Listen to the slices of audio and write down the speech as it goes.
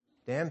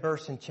Dan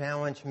Burson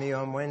challenged me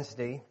on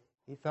Wednesday.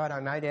 He thought I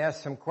might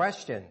ask some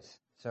questions.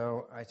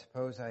 So I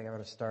suppose I ought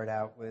to start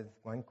out with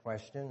one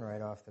question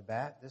right off the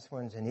bat. This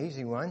one's an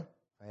easy one.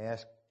 If I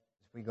ask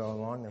as we go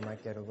along, there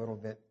might get a little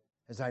bit.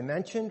 As I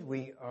mentioned,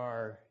 we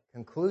are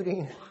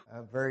concluding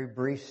a very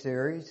brief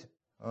series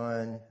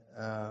on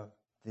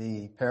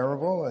the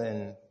parable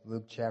in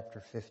Luke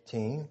chapter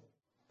 15.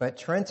 But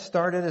Trent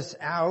started us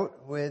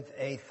out with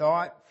a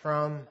thought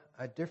from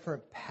a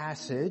different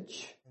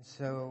passage. And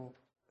so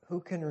who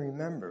can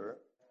remember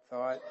what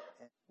thought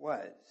it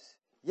was?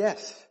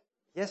 Yes,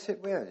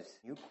 it was.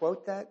 You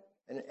quote that?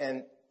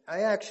 And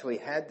I actually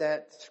had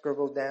that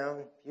scribbled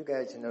down. You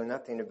guys know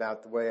nothing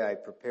about the way I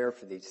prepare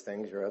for these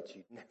things, or else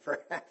you'd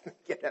never have me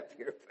get up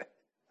here. But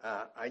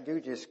I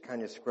do just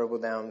kind of scribble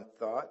down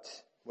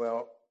thoughts.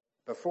 Well,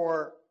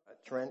 before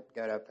Trent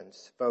got up and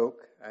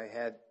spoke, I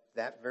had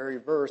that very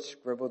verse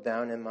scribbled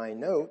down in my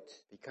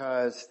notes,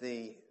 because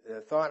the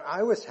thought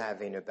I was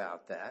having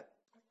about that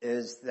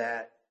is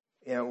that,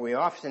 we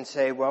often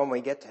say, well, when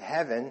we get to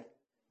heaven,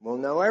 we'll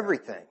know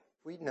everything.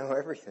 We'd know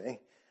everything.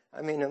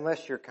 I mean,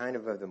 unless you're kind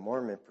of the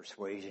Mormon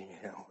persuasion,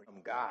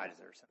 from gods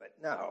or something. But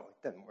no,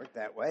 it doesn't work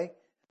that way.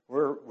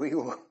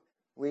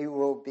 We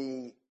will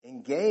be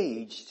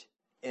engaged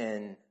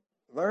in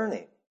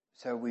learning.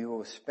 So we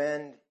will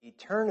spend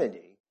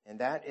eternity,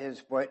 and that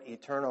is what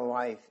eternal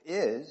life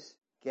is,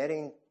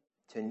 getting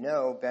to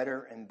know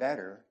better and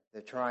better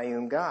the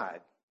triune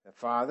God, the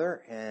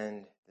Father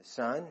and the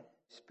Son,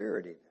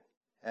 Spirit even.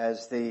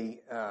 As the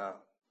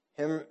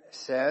hymn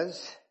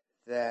says,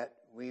 that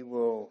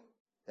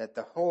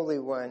the Holy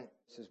One,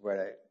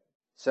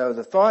 so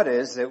the thought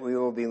is that we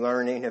will be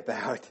learning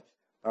about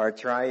our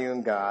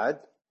triune God.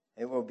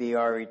 It will be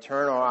our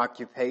eternal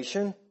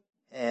occupation,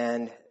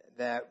 and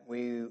that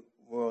we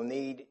will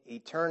need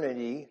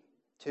eternity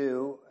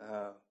to,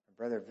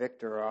 Brother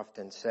Victor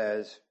often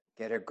says,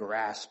 get a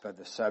grasp of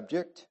the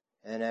subject.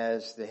 And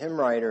as the hymn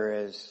writer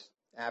has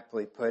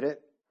aptly put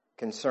it,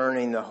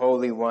 concerning the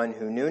Holy One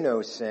who knew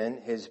no sin,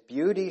 his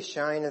beauty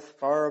shineth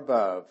far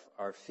above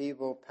our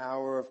feeble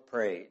power of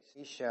praise.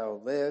 He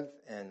shall live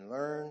and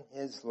learn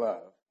his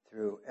love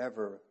through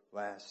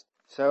everlasting.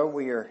 So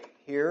we are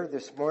here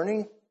this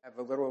morning. I have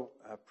a little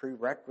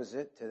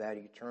prerequisite to that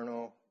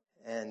eternal,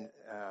 and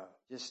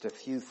just a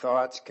few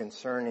thoughts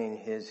concerning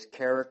his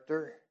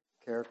character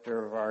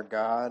of our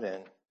God,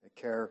 and the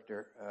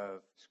character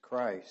of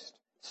Christ.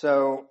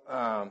 So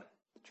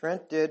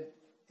Trent did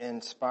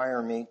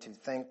inspire me to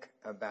think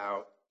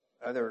about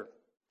other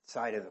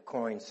side of the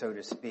coin, so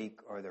to speak,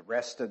 or the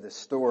rest of the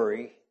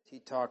story. He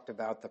talked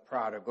about the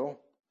prodigal,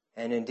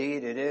 and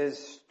indeed it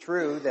is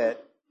true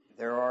that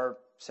there are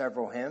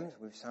several hymns.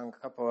 We've sung a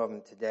couple of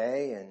them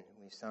today, and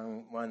we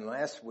sung one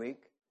last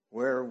week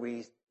where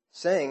we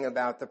sing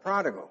about the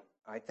prodigal.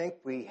 I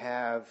think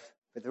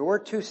but there were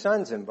two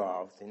sons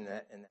involved in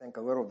that, and I think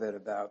a little bit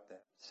about the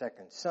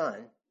second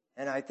son.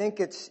 And I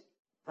think it's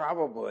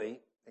probably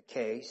the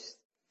case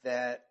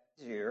that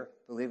it's easier,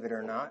 believe it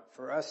or not,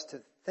 for us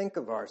to think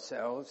of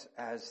ourselves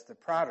as the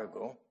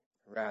prodigal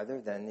rather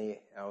than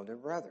the elder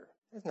brother.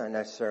 It's not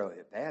necessarily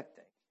a bad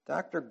thing.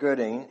 Dr.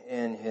 Gooding,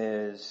 in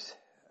his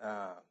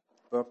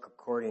book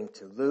According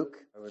to Luke,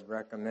 I would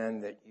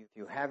recommend that if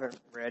you haven't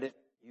read it,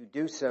 you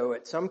do so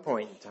at some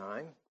point in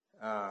time.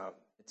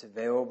 It's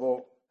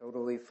available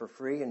totally for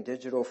free in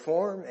digital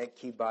form at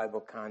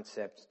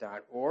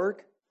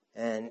keybibleconcepts.org.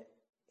 And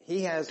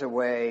he has a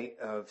way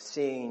of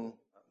seeing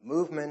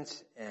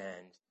movements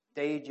and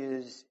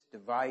stages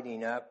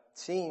dividing up,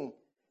 seeing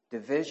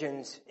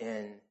divisions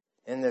in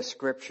the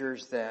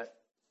scriptures that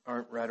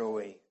aren't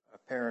readily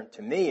apparent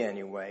to me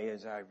anyway,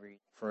 as I read,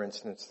 for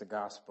instance, the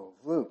Gospel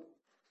of Luke.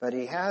 But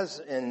he has,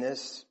 in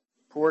this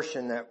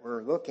portion that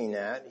we're looking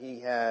at, he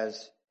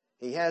has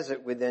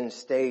it within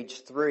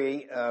stage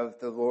 3 of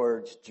the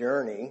Lord's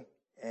journey,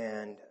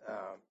 and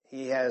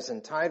he has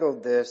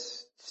entitled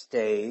this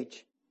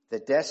stage, The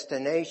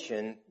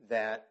Destination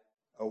That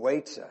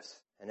Awaits Us.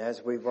 And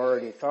as we've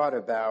already thought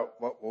about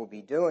what we'll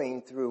be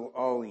doing through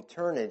all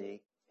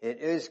eternity, it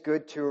is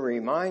good to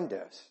remind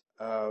us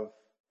of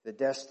the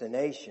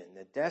destination,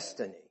 the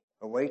destiny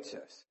awaits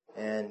us.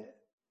 And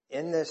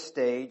in this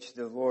stage,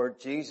 the Lord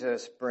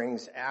Jesus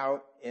brings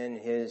out in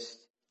his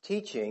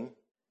teaching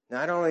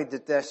not only the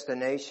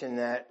destination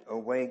that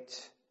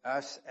awaits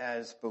us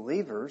as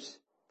believers,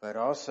 but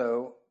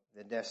also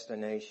the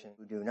destination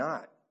who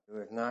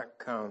have not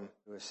come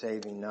to a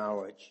saving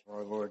knowledge of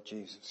our Lord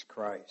Jesus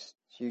Christ.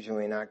 It's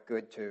usually not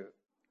good to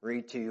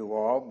read to you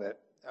all,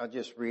 but I'll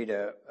just read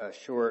a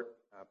short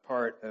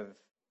part of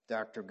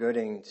Dr.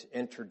 Gooding's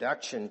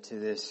introduction to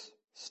this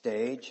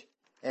stage.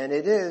 And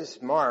it is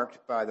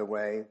marked, by the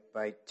way,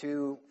 by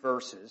 2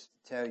 verses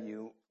to tell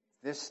you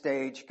this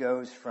stage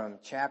goes from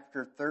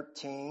chapter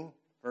 13,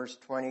 verse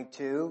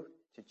 22,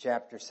 to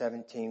chapter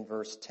 17,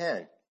 verse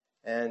 10.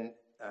 And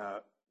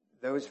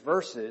those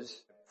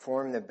verses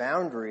form the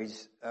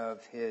boundaries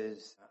of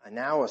his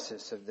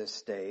analysis of this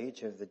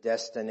stage, of the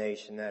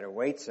destination that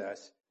awaits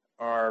us,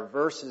 are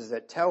verses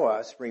that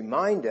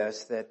remind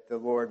us that the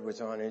Lord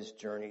was on his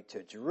journey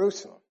to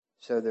Jerusalem.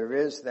 So there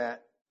is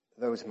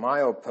those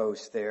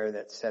mileposts there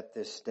that set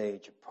this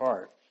stage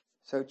apart.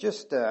 So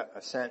just a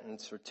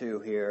sentence or two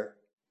here.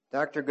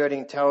 Dr.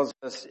 Gooding tells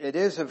us, it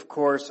is of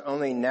course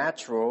only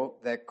natural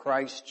that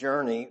Christ's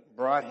journey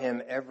brought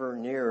him ever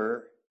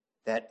nearer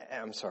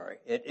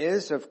it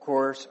is of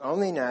course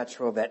only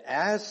natural that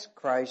as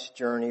Christ's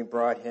journey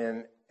brought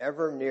him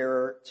ever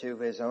nearer to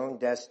his own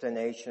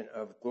destination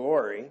of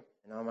glory,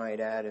 and I might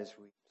add, as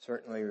we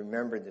certainly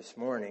remembered this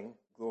morning,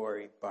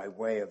 glory by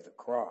way of the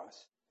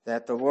cross,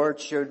 that the Lord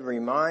should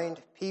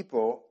remind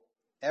people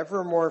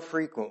ever more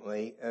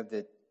frequently of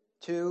the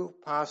two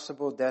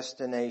possible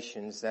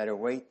destinations that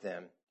await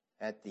them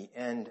at the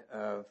end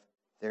of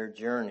their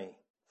journey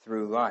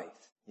through life.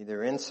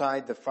 Either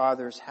inside the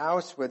Father's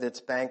house with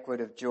its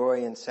banquet of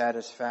joy and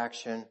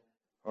satisfaction,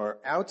 or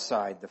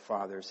outside the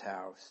Father's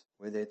house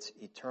with its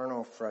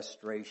eternal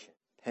frustration,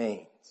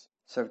 pains.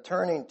 So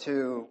turning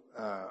to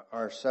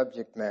our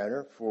subject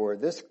matter for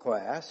this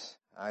class,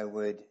 I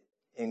would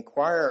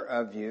inquire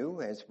of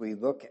you as we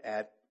look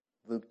at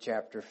Luke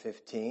chapter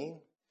 15,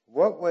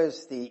 what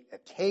was the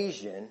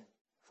occasion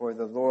for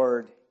the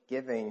Lord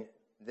giving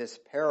this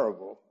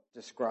parable,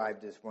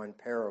 described as one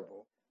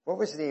parable? What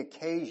was the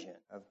occasion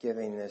of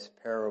giving this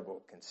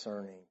parable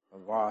concerning a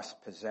lost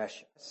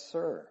possession?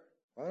 Sir,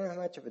 I don't have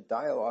much of a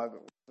dialogue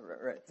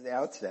right at the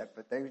outset,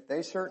 but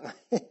they certainly,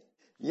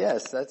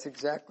 yes, that's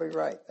exactly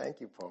right. Thank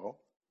you, Paul.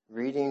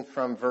 Reading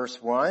from verse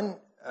 1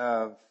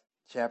 of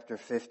chapter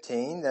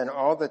 15, then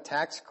all the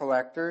tax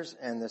collectors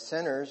and the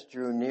sinners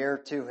drew near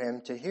to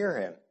him to hear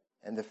him.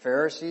 And the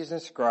Pharisees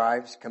and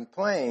scribes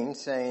complained,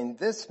 saying,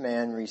 this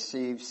man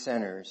receives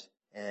sinners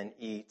and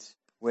eats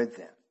with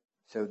them.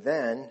 So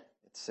then,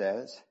 it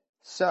says,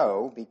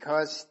 so,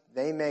 because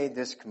they made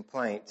this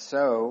complaint,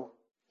 so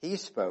he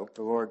spoke,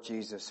 the Lord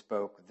Jesus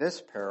spoke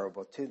this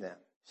parable to them.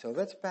 So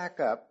let's back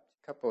up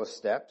a couple of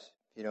steps,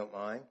 if you don't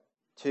mind,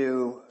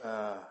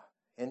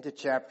 into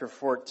chapter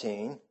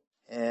 14.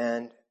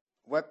 And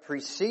what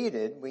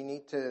preceded, we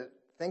need to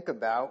think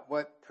about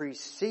what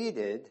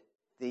preceded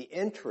the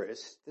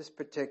interest, this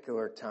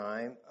particular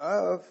time,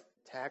 of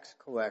tax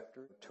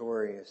collector,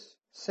 notorious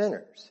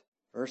sinners.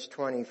 Verse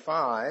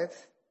 25,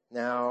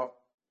 now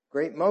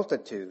great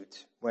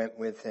multitudes went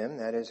with him,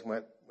 that is,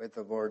 went with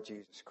the Lord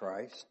Jesus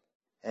Christ.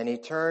 And he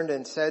turned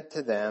and said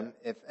to them,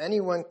 if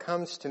anyone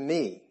comes to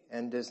me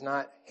and does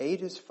not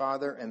hate his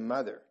father and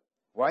mother,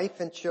 wife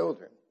and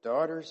children,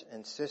 daughters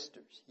and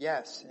sisters,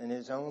 yes, and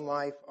his own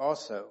life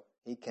also,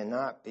 he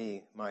cannot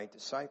be my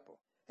disciple.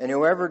 And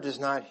whoever does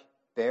not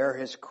bear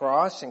his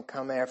cross and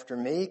come after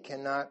me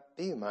cannot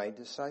be my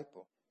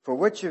disciple. For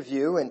which of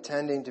you,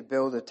 intending to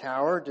build a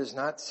tower, does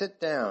not sit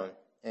down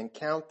and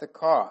count the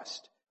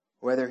cost,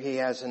 whether he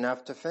has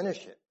enough to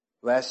finish it,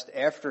 lest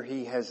after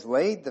he has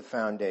laid the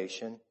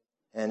foundation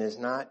and is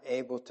not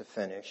able to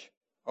finish,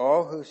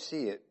 all who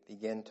see it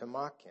begin to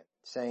mock him,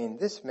 saying,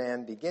 this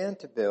man began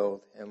to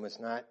build and was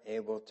not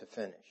able to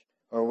finish.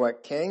 Or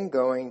what king,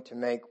 going to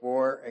make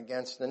war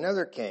against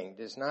another king,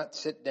 does not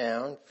sit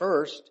down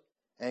first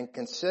and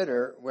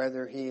consider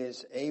whether he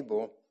is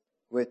able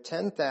with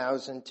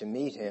 10,000 to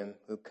meet him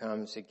who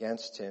comes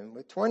against him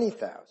with 20,000?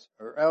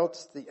 Or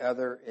else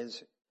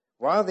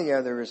while the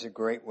other is a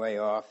great way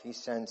off, he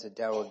sends a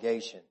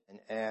delegation and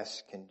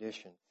asks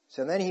conditions.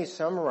 So then he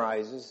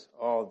summarizes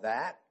all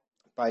that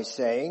by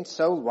saying,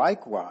 so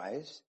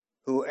likewise,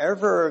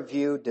 whoever of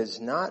you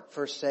does not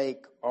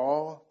forsake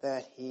all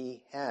that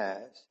he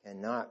has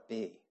cannot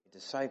be a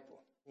disciple.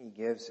 He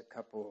gives a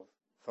couple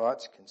of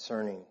thoughts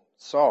concerning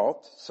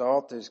salt.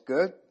 Salt is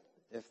good.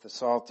 If the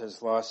salt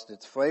has lost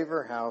its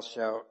flavor, how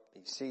shall it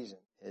be seasoned?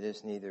 It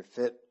is neither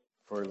fit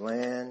for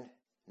land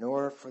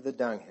nor for the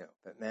dunghill,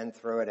 but men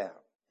throw it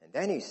out. And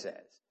then he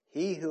says,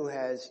 he who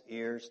has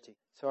ears to hear.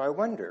 So I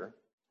wonder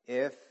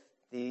if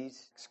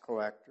these tax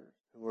collectors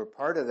who were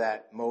part of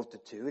that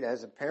multitude,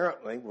 as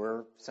apparently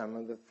were some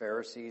of the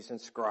Pharisees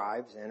and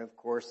scribes, and of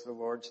course the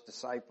Lord's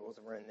disciples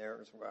were in there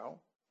as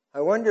well.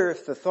 I wonder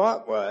if the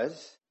thought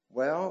was,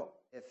 well,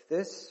 if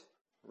this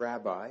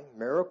rabbi,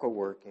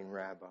 miracle-working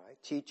rabbi,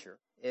 teacher,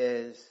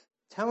 is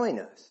telling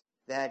us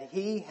that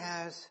he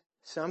has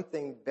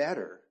something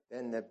better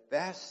than the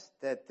best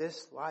that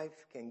this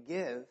life can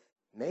give,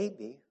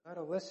 maybe we ought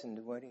to listen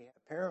to what he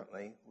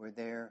apparently were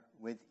there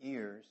with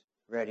ears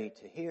ready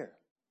to hear.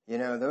 You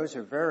know, those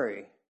are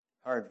very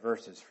hard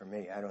verses for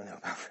me. I don't know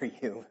about for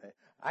you. But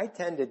I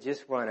tend to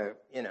just want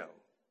to,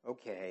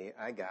 okay,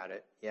 I got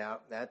it. Yeah,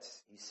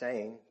 that's, he's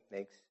saying,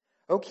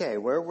 okay,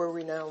 where were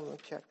we now in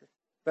Luke chapter?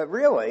 But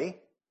really,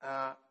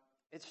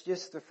 it's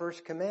just the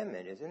first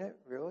commandment, isn't it?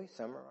 Really?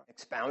 Summarized,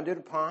 expounded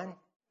upon.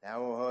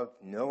 Thou wilt have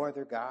no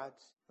other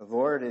gods. The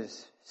Lord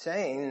is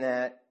saying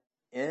that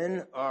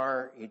in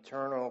our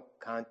eternal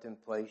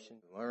contemplation,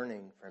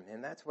 learning from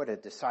him, that's what a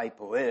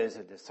disciple is,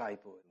 a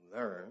disciple who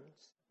learns,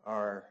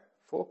 our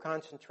full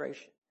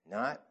concentration,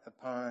 not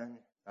upon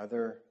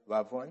other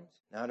loved ones,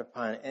 not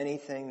upon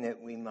anything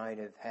that we might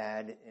have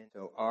had. And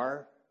so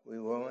are we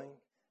willing?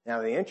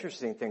 Now, the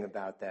interesting thing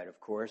about that, of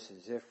course,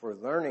 is if we're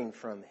learning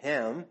from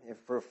him, if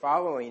we're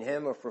following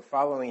him, if we're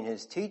following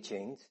his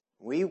teachings,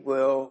 we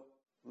will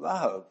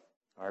love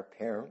our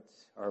parents,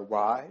 our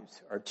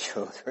wives, our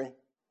children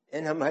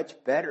in a much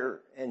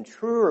better and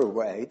truer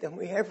way than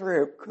we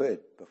ever could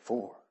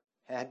before,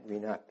 had we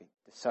not been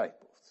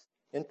disciples.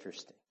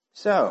 Interesting.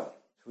 So,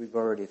 as we've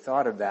already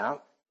thought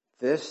about,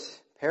 this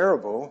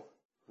parable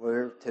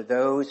were to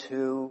those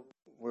who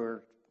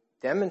were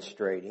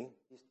demonstrating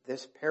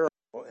this parable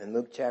in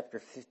Luke chapter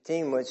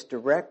 15 was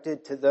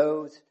directed to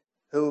those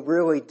who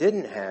really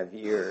didn't have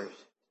ears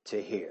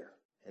to hear.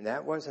 And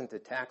that wasn't the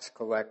tax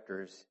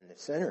collectors and the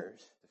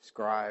sinners, the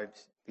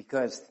scribes,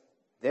 because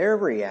their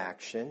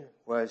reaction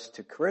was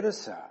to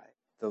criticize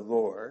the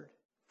Lord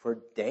for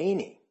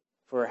deigning,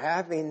 for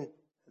having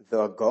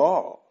the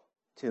gall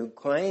to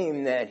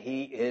claim that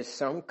he is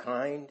some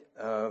kind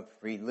of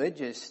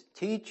religious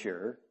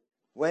teacher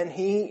when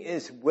he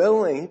is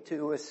willing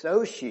to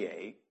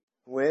associate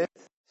with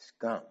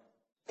scum.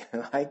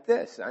 Like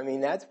this. I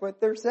mean, that's what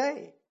they're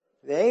saying.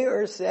 They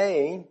are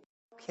saying,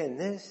 can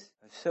this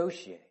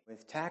associate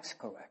with tax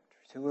collectors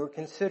who were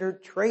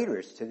considered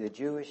traitors to the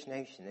Jewish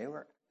nation? They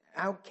were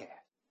outcasts,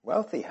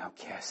 wealthy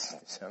outcasts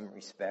in some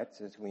respects,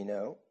 as we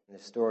know in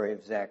the story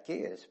of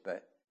Zacchaeus,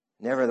 but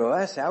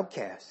nevertheless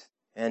outcasts.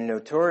 And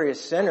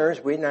notorious sinners,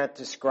 we've not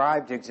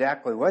described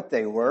exactly what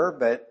they were,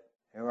 but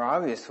they were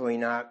obviously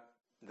not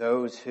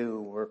those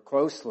who were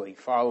closely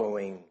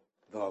following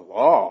the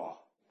law.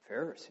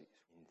 Pharisees,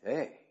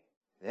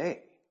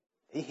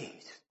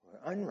 these were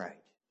unrighteous.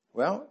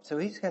 Well, so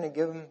he's going to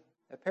give them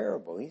a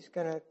parable. He's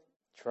going to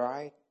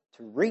try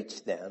to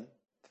reach them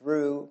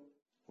through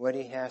what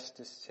he has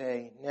to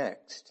say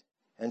next.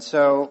 And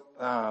so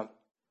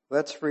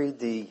let's read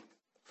the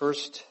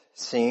first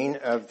scene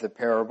of the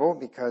parable,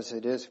 because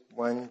it is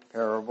one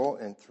parable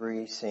in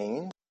 3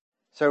 scenes.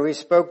 So he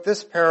spoke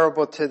this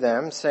parable to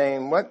them,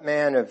 saying, what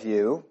man of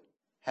you,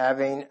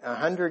 having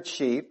 100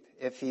 sheep,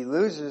 if he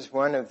loses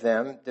one of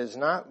them, does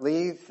not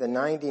leave the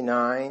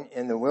 99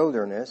 in the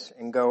wilderness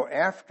and go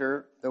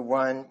after the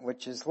one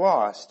which is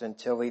lost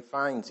until he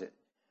finds it?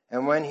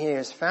 And when he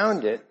has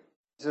found it,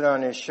 he puts it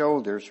on his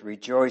shoulders,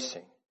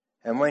 rejoicing.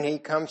 And when he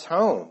comes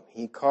home,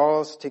 he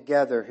calls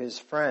together his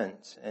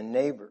friends and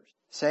neighbors,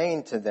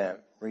 saying to them,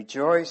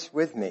 rejoice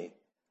with me,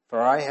 for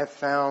I have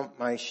found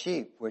my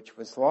sheep which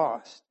was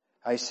lost.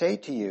 I say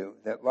to you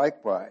that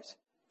likewise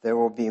there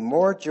will be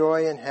more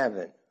joy in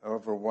heaven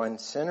over one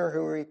sinner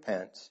who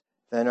repents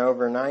than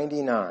over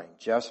 99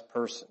 just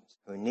persons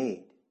who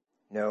need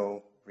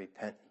no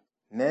repentance.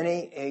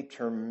 Many a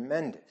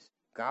tremendous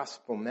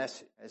gospel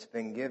message has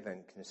been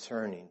given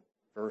concerning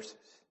verses.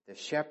 The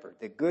shepherd,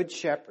 the good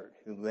shepherd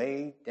who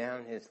laid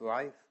down his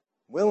life,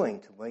 willing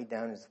to lay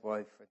down his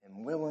life for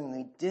them,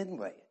 willingly did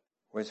lay it,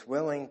 was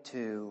willing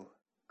to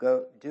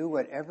go do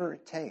whatever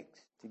it takes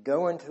to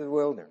go into the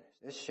wilderness.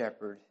 This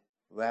shepherd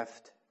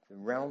left the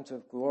realms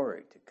of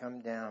glory to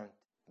come down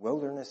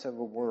wilderness of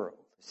a world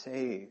to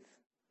save.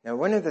 Now,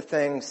 one of the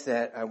things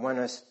that I want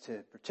us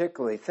to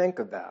particularly think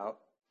about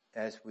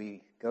as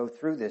we go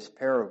through this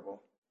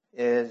parable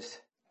is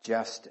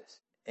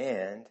justice,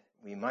 and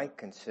we might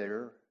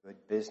consider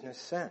good business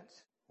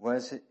sense.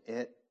 Was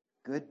it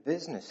good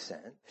business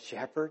sense,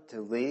 shepherd,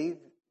 to leave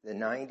the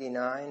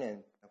 99 and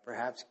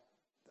perhaps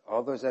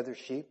all those other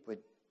sheep would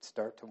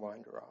start to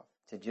wander off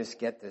to just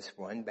get this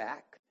one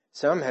back?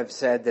 Some have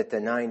said that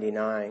the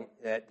 99,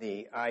 that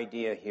the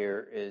idea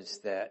here is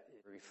that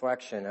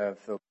reflection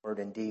of the Lord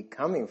indeed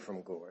coming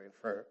from glory,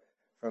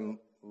 from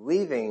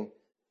leaving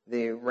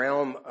the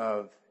realm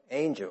of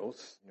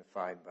angels,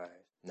 unified by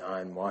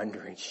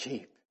non-wandering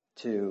sheep,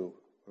 to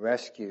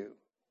rescue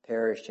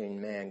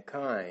perishing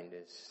mankind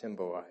is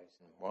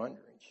symbolized in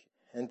wandering sheep.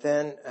 And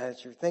then,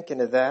 as you're thinking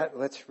of that,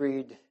 let's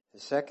read the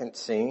second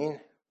scene.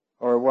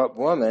 Or what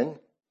woman,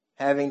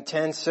 having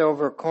 10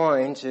 silver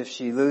coins, if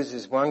she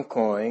loses one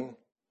coin,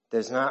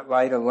 does not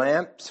light a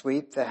lamp,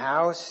 sweep the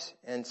house,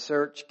 and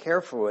search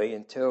carefully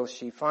until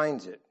she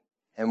finds it?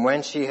 And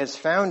when she has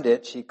found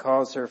it, she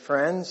calls her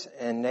friends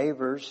and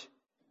neighbors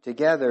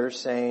together,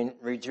 saying,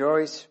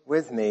 rejoice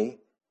with me,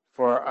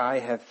 for I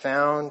have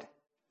found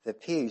the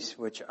piece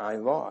which I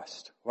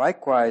lost.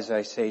 Likewise,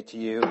 I say to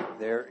you,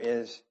 there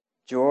is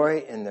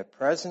joy in the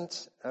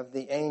presence of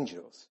the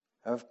angels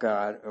of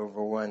God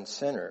over one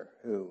sinner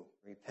who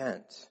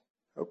repents.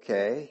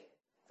 Okay,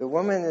 the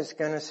woman is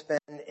going to spend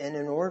an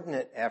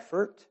inordinate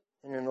effort,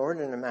 an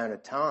inordinate amount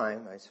of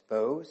time, I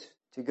suppose,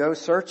 to go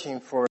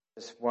searching for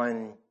this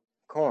one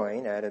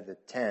coin out of the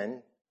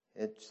 10.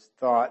 It's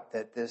thought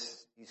that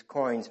these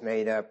coins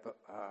made up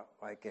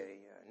like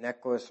a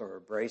necklace or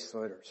a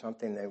bracelet or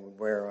something they would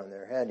wear on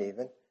their head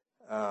even.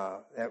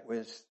 That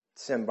was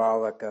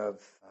symbolic of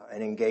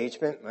an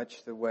engagement,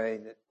 much the way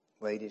that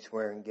ladies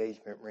wear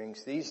engagement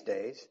rings these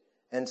days.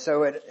 And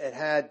so it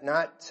had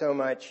not so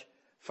much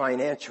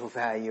financial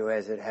value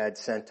as it had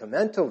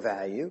sentimental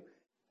value,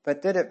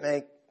 but did it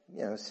make,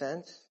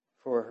 sense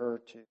for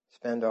her to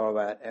spend all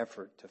that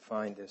effort to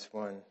find this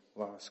one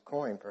lost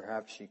coin?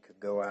 Perhaps she could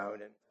go out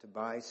and to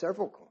buy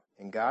several coins.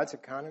 In God's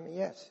economy,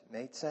 yes, it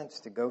made sense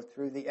to go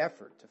through the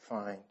effort to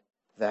find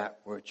that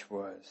which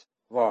was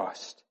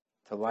lost.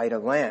 To light a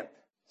lamp,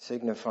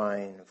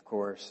 signifying, of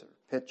course, or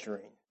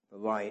picturing the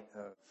light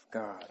of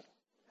God.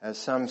 As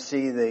some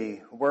see the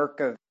work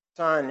of the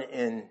Son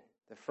in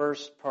the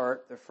first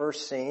part, the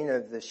first scene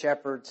of the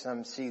shepherd,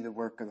 some see the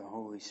work of the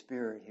Holy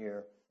Spirit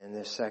here in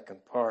this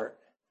second part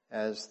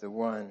as the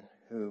one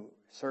who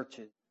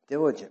searches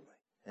diligently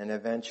and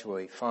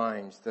eventually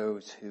finds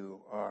those who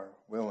are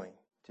willing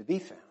to be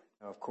found.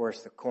 Now, of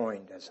course, the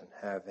coin doesn't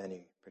have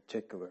any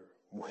particular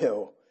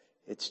will.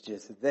 It's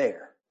just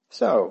there.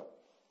 So,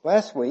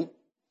 last week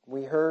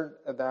we heard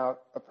about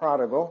a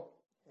prodigal,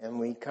 and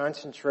we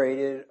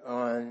concentrated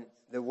on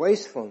the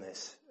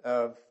wastefulness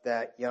of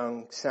that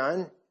young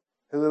son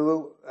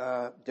who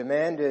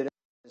demanded of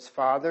his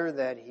father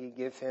that he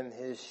give him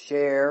his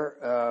share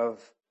of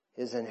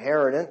his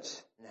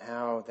inheritance, and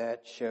how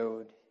that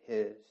showed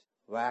his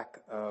lack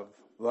of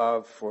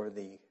love for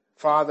the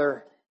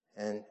father.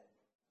 And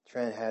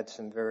Trent had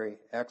some very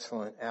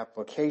excellent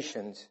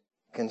applications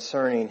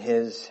concerning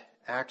his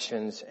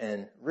actions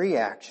and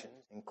reactions,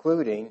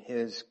 including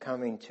his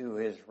coming to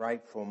his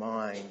rightful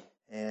mind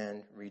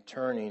and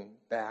returning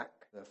back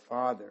to the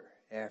father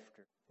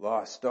after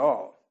lost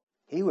all.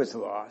 He was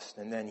lost,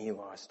 and then he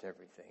lost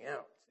everything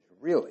else.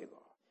 Really lost.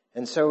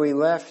 And so he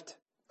left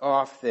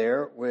off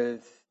there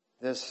with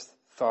this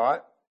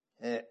thought,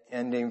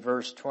 ending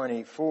verse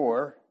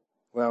 24.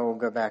 Well, we'll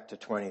go back to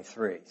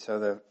 23. So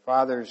the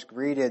fathers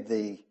greeted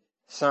the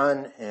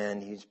son,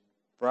 and he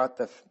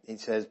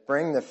says,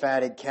 bring the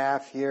fatted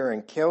calf here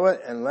and kill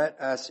it, and let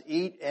us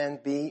eat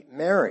and be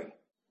merry.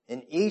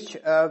 In each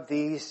of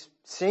these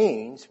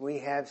scenes, we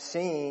have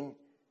seen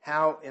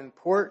how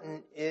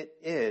important it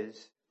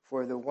is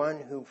for the one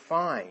who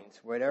finds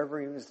whatever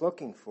he was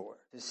looking for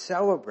to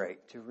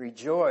celebrate, to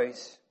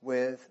rejoice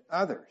with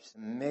others. A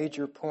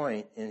major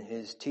point in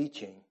his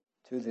teaching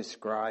to the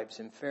scribes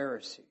and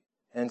Pharisees.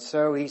 And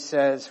so he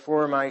says,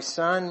 for my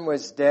son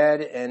was dead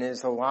and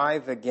is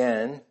alive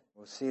again.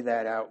 We'll see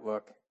that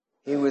outlook.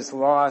 He was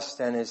lost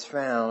and is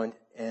found,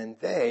 and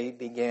they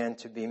began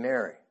to be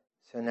merry.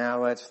 So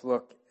now let's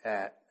look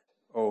at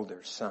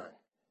older son.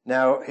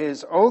 Now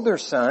his older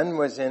son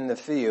was in the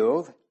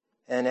field,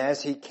 and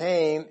as he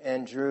came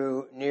and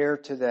drew near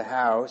to the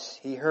house,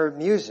 he heard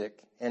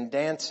music and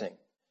dancing.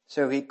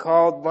 So he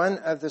called one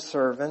of the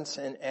servants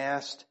and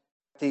asked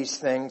what these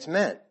things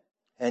meant.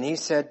 And he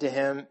said to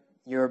him,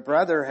 your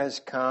brother has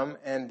come,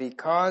 and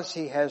because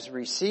he has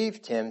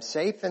received him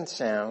safe and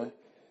sound,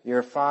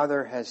 your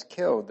father has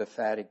killed the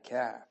fatted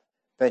calf.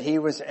 But he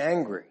was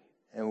angry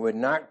and would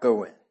not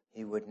go in.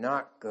 He would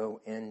not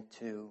go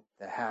into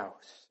the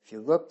house. If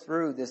you look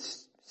through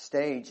this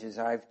stage as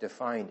I've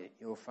defined it,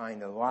 you'll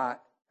find a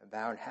lot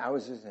about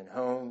houses and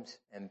homes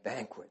and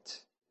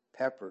banquets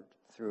peppered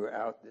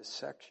throughout this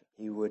section.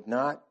 He would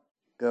not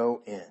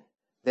go in.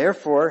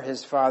 Therefore,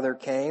 his father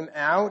came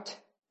out.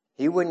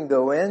 He wouldn't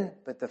go in,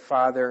 but the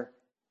father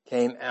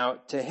came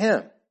out to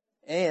him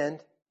and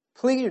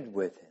pleaded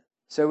with him.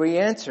 So he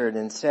answered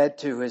and said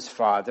to his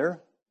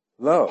father,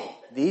 lo,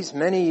 these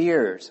many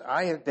years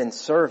I have been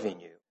serving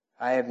you.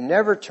 I have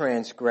never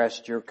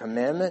transgressed your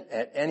commandment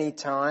at any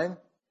time,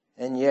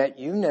 and yet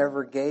you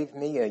never gave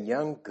me a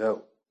young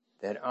goat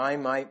that I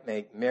might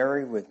make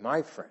merry with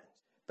my friends.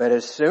 But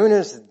as soon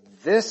as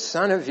this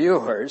son of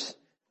yours,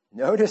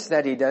 notice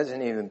that he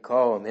doesn't even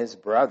call him his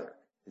brother.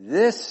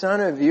 This son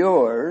of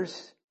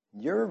yours,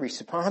 you're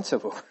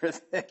responsible for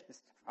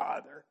this,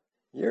 Father.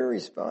 You're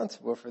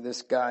responsible for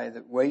this guy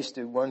that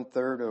wasted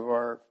 1/3 of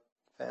our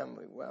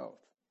family wealth.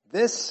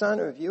 This son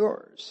of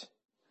yours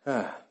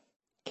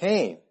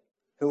came,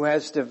 who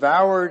has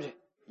devoured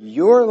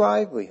your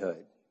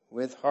livelihood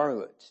with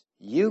harlots.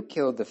 You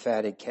killed the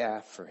fatted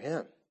calf for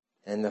him.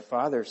 And the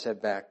father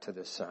said back to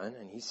the son,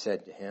 and he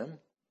said to him,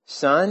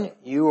 son,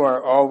 you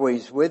are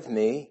always with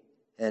me,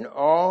 and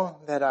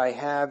all that I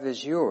have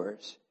is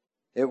yours.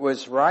 It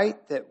was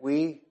right that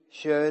we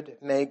should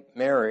make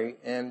merry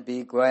and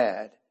be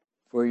glad,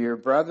 for your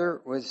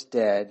brother was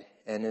dead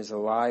and is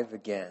alive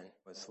again,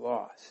 was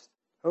lost.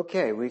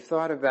 Okay, we've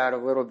thought about a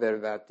little bit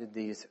about, did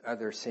these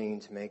other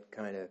scenes make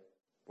kind of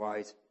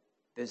wise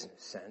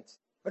business sense?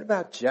 What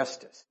about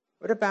justice?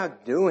 What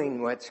about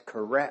doing what's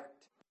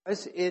correct?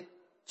 Was it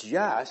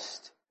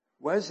just?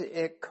 Was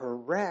it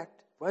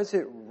correct? Was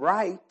it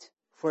right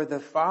for the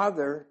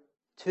father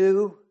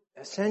to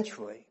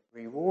essentially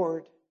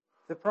reward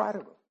the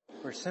prodigal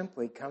for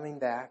simply coming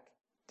back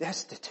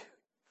destitute,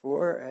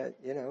 for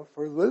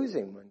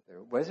losing one?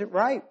 Was it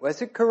right?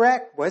 Was it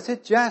correct? Was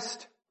it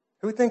just?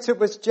 Who thinks it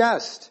was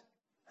just?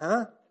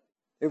 Huh?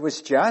 It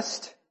was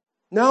just?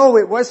 No,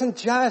 it wasn't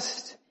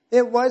just.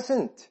 It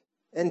wasn't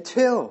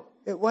until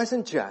it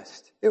wasn't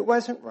just. It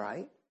wasn't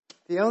right.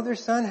 The elder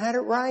son had it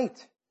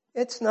right.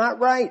 It's not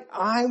right.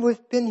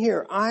 I've been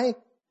here. I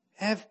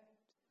have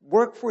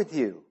worked with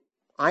you.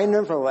 I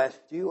never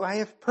left you. I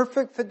have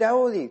perfect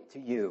fidelity to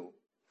you,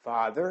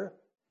 Father.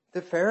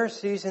 The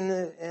Pharisees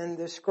and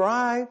the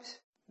scribes,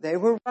 they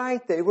were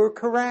right. They were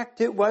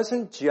correct. It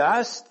wasn't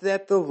just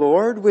that the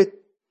Lord would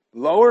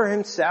lower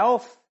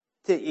himself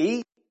to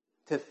eat,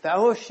 to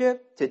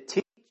fellowship, to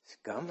teach.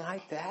 Scum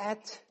like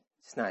that.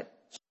 It's not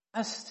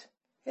just.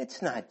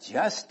 It's not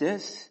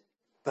justice,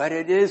 but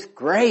it is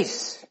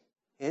grace.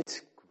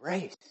 It's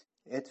grace.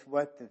 It's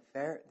what the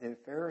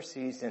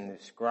Pharisees and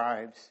the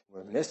scribes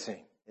were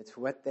missing. It's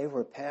what they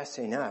were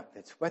passing up.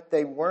 It's what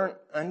they weren't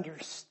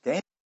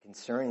understanding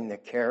concerning the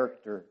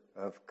character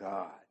of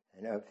God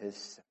and of his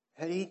Son.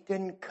 That he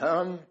didn't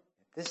come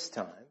at this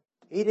time.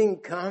 He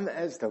didn't come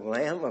as the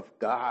Lamb of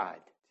God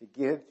to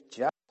give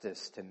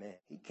justice to men.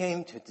 He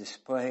came to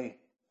display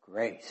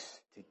grace,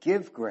 to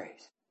give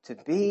grace, to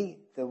be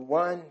the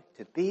one,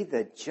 to be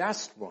the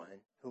just one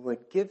who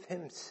would give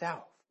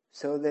himself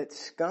so that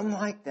scum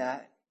like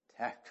that,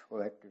 tax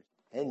collectors,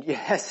 and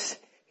yes,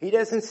 he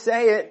doesn't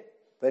say it,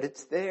 but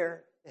it's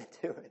there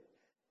into it.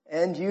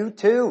 And you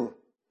too,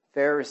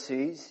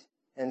 Pharisees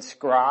and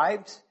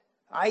scribes,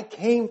 I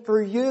came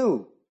for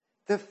you.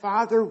 The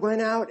father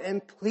went out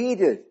and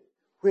pleaded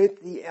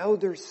with the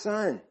elder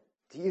son.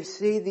 Do you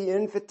see the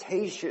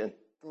invitation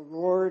the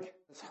Lord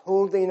was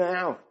holding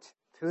out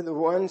to the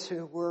ones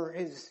who were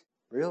his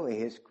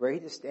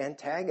greatest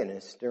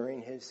antagonists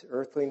during his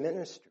earthly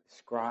ministry? The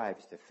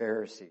scribes, the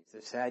Pharisees,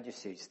 the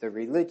Sadducees, the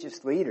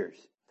religious leaders,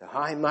 the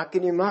high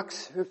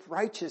muckety-mucks of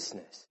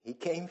righteousness. He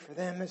came for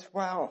them as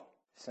well.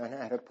 The son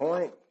had a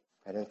point,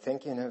 but in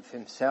thinking of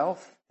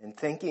himself and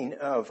thinking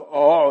of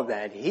all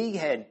that he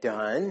had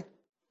done,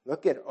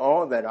 look at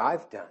all that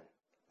I've done.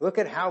 Look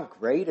at how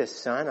great a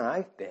son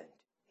I've been.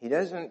 He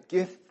doesn't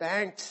give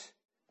thanks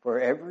for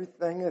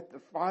everything that the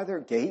Father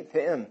gave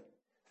him.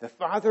 The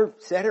Father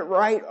said it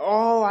right.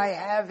 All I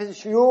have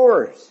is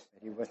yours.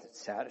 But he wasn't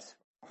satisfied.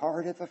 The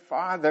heart of the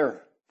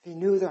Father. If he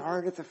knew the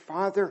heart of the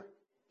Father,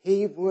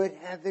 he would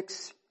have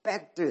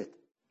expected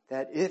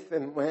that if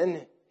and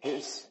when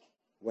his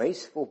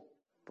wasteful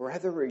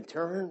brother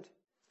returned,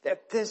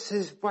 that this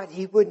is what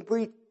he would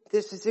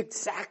this is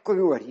exactly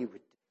what he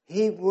would do.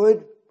 He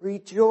would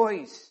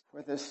rejoice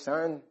for the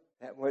son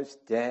that was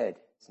dead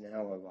is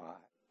now alive,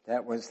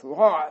 that was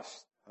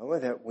lost. Oh,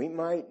 that we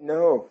might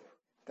know,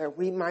 that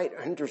we might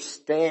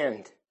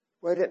understand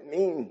what it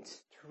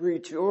means to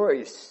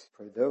rejoice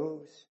for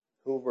those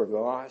who were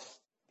lost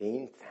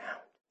being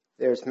found.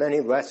 There's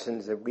many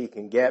lessons that we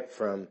can get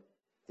from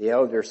the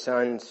elder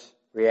son's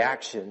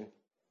reaction.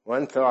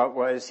 One thought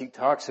was he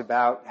talks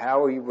about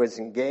how he was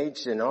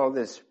engaged in all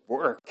this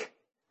work.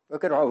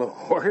 Look at all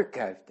the work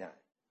I've done.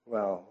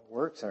 Well,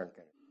 works aren't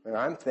good. But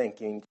I'm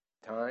thinking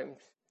times,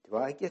 do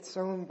I get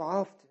so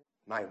involved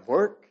in my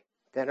work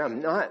that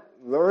I'm not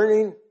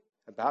learning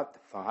about the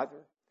Father,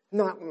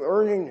 not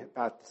learning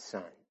about the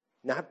Son,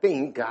 not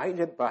being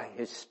guided by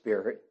his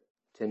Spirit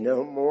to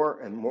know more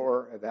and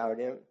more about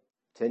him,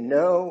 to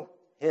know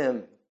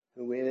him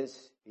who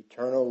is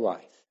eternal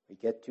life? We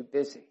get too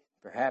busy.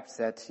 Perhaps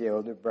that's the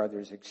older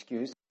brother's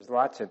excuse. There's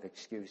lots of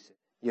excuses.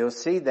 You'll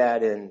see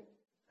that in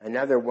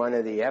another one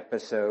of the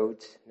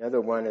episodes, another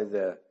one of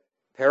the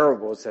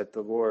parables that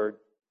the Lord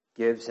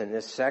gives in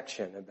this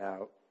section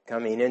about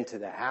coming into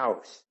the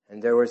house.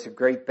 And there was a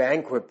great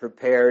banquet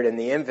prepared, and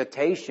the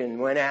invitation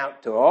went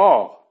out to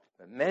all.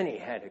 But many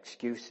had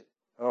excuses.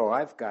 Oh,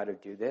 I've got to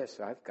do this.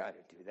 I've got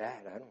to do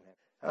that.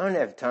 I don't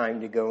have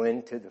time to go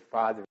into the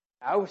Father's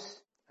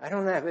house. I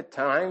don't have the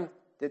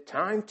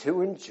time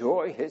to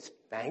enjoy his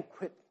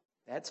banquet.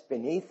 That's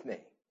beneath me.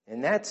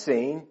 In that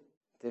scene,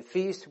 the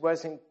feast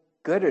wasn't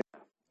good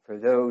enough for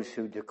those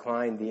who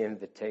declined the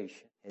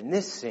invitation. In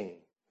this scene,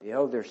 the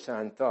elder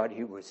son thought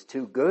he was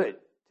too good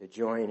to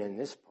join in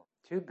this part.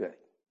 Too good.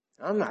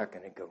 I'm not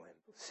going to go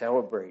in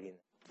celebrating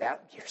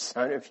that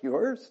son of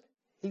yours.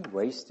 He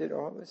wasted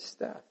all this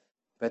stuff.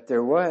 But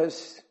there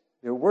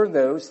were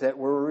those that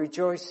were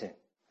rejoicing.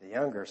 The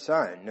younger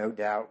son, no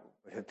doubt,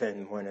 would have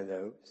been one of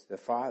those, the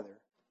father.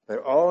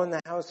 But all in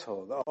the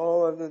household,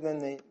 all other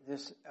than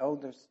this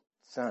eldest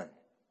son,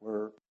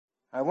 were,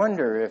 I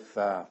wonder if,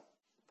 thought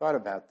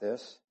about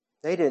this,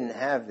 they didn't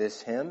have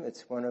this hymn.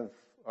 It's one of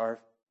our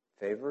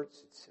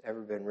favorites. It's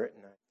ever been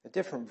written. A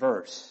different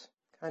verse,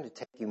 kind of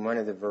taking one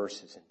of the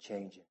verses and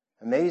changing.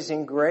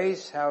 Amazing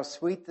grace, how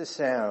sweet the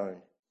sound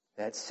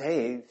that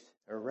saved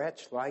a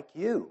wretch like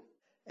you.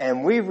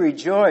 And we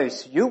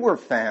rejoice you were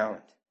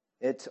found.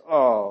 It's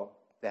all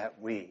that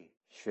we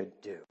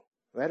should do.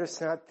 Let us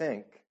not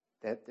think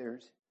that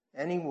there's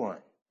any one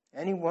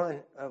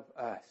of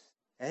us,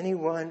 any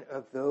one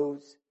of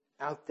those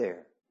out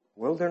there,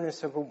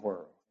 wilderness of a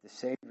world. The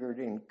Savior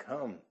didn't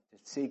come to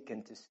seek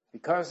and to,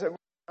 because at one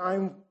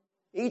time,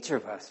 each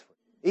of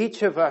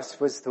us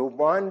was the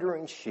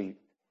wandering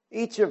sheep.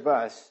 Each of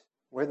us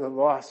were the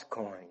lost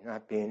coin,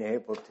 not being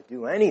able to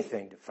do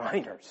anything to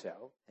find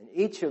ourselves. And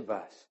each of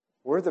us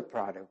were the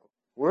prodigal.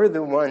 We're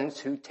the ones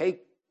who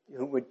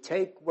would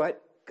take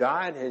what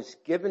God has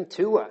given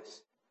to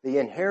us. The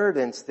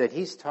inheritance that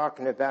he's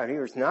talking about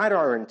here is not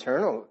our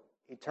eternal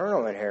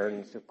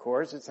inheritance, of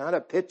course. It's not a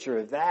picture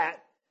of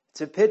that.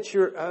 It's a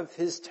picture of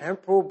his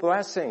temporal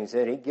blessings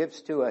that he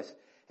gives to us.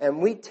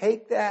 And we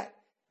take that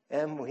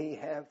and we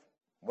have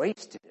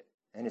wasted it.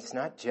 And it's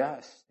not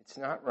just. It's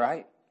not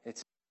right.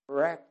 It's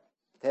correct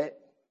that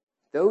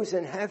those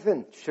in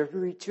heaven should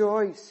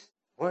rejoice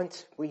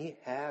once we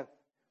have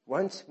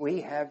once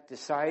we have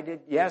decided,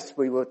 yes,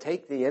 we will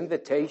take the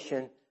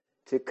invitation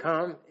to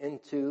come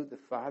into the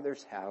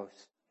Father's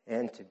house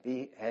and to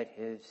be at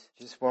His.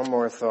 Just one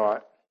more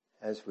thought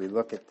as we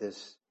look at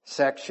this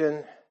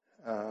section.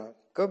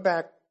 Go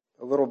back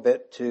a little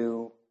bit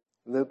to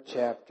Luke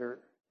chapter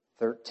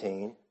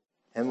 13,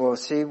 and we'll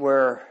see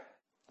where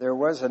there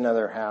was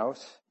another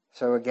house.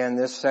 So again,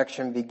 this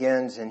section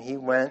begins, and He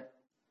went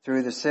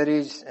through the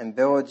cities and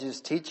villages,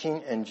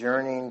 teaching and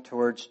journeying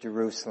towards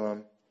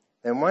Jerusalem.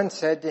 Then one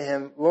said to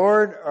Him,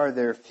 Lord, are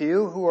there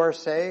few who are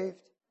saved?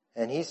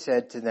 And He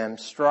said to them,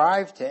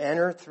 strive to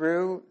enter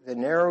through the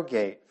narrow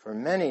gate, for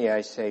many, I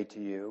say to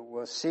you,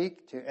 will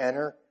seek to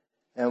enter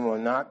and will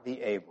not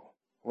be able.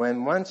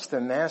 When once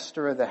the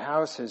master of the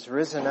house has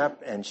risen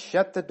up and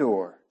shut the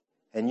door,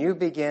 and you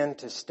begin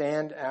to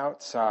stand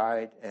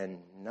outside and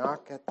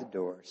knock at the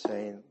door,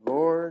 saying,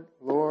 Lord,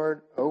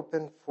 Lord,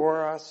 open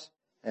for us,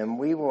 and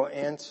we will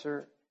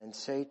answer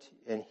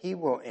and He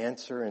will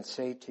answer and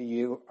say to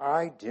you,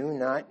 I do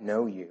not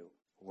know you,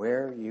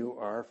 where you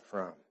are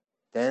from.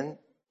 Then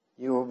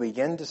you will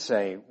begin to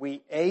say,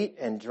 we ate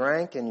and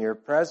drank in your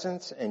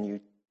presence, and you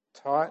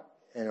taught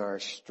in our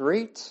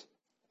streets.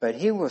 But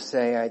He will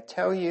say, I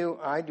tell you,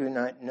 I do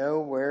not know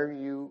where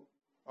you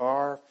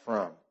are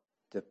from.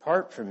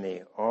 Depart from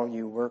me, all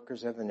you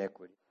workers of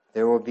iniquity.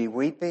 There will be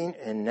weeping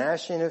and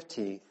gnashing of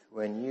teeth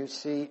when you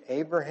see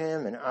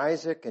Abraham and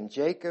Isaac and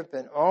Jacob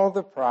and all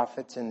the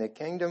prophets in the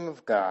kingdom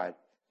of God,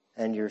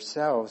 and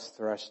yourselves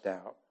thrust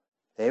out.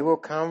 They will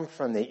come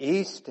from the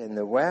east and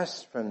the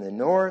west, from the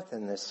north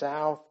and the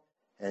south,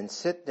 and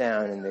sit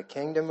down in the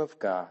kingdom of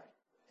God.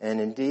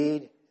 And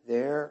indeed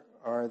there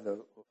are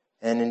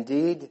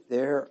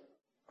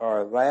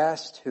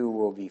last who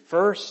will be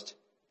first,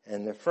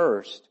 and the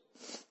first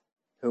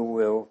who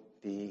will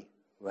be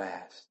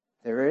last.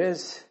 There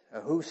is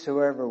a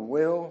whosoever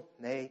will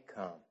may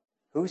come.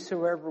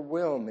 Whosoever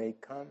will may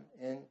come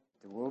in.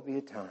 There will be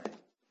a time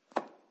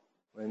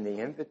when the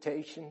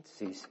invitation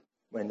ceases,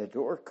 when the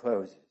door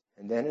closes.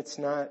 And then it's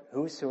not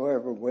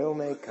whosoever will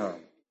may come,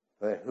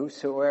 but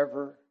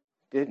whosoever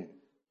didn't.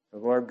 The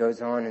Lord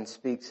goes on and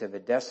speaks of a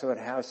desolate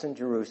house in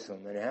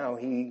Jerusalem and how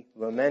He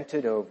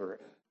lamented over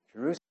it.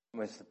 Jerusalem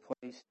was the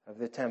place of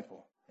the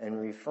temple. And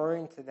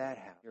referring to that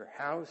house, your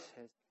house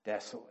is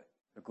desolate.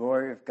 The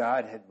glory of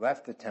God had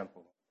left the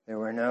temple. There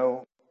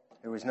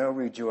was no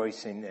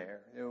rejoicing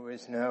there. There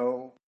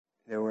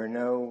were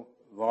no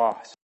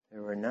loss.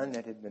 There were none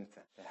that had been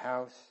found. The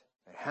house,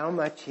 but how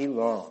much He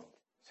longed.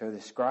 So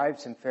the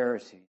scribes and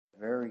Pharisees,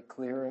 very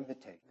clear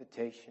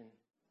invitation.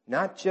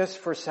 Not just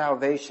for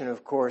salvation,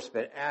 of course,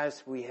 but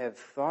as we have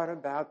thought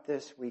about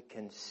this, we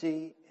can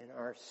see in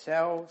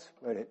ourselves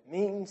what it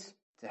means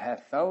to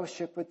have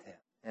fellowship with Him.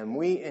 And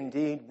we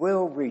indeed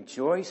will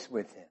rejoice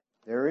with Him.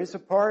 There is a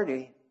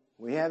party.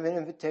 We have an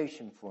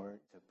invitation for it.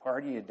 It's a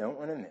party you don't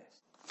want to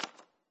miss.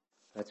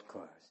 Let's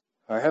close.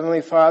 Our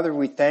Heavenly Father,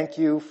 we thank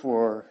You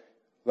for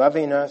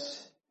loving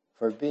us,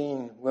 for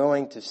being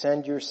willing to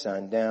send Your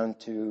Son down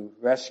to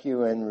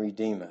rescue and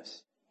redeem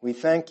us. We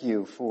thank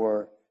You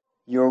for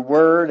Your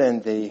Word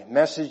and the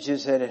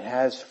messages that it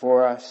has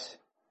for us.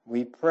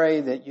 We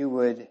pray that You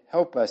would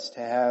help us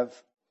to have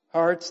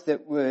hearts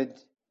that would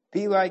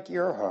be like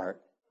Your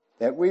heart,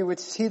 that we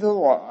would see the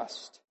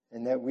lost,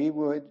 and that we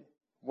would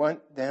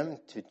want them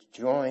to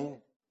join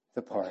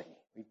the party.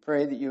 We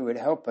pray that You would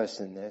help us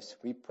in this.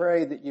 We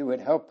pray that You would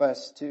help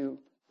us to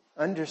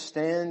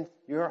understand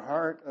Your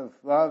heart of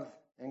love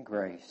and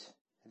grace,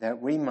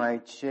 that we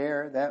might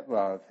share that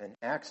love and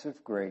acts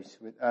of grace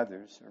with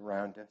others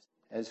around us,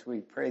 as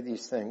we pray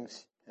these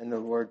things in the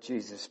Lord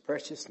Jesus'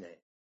 precious name.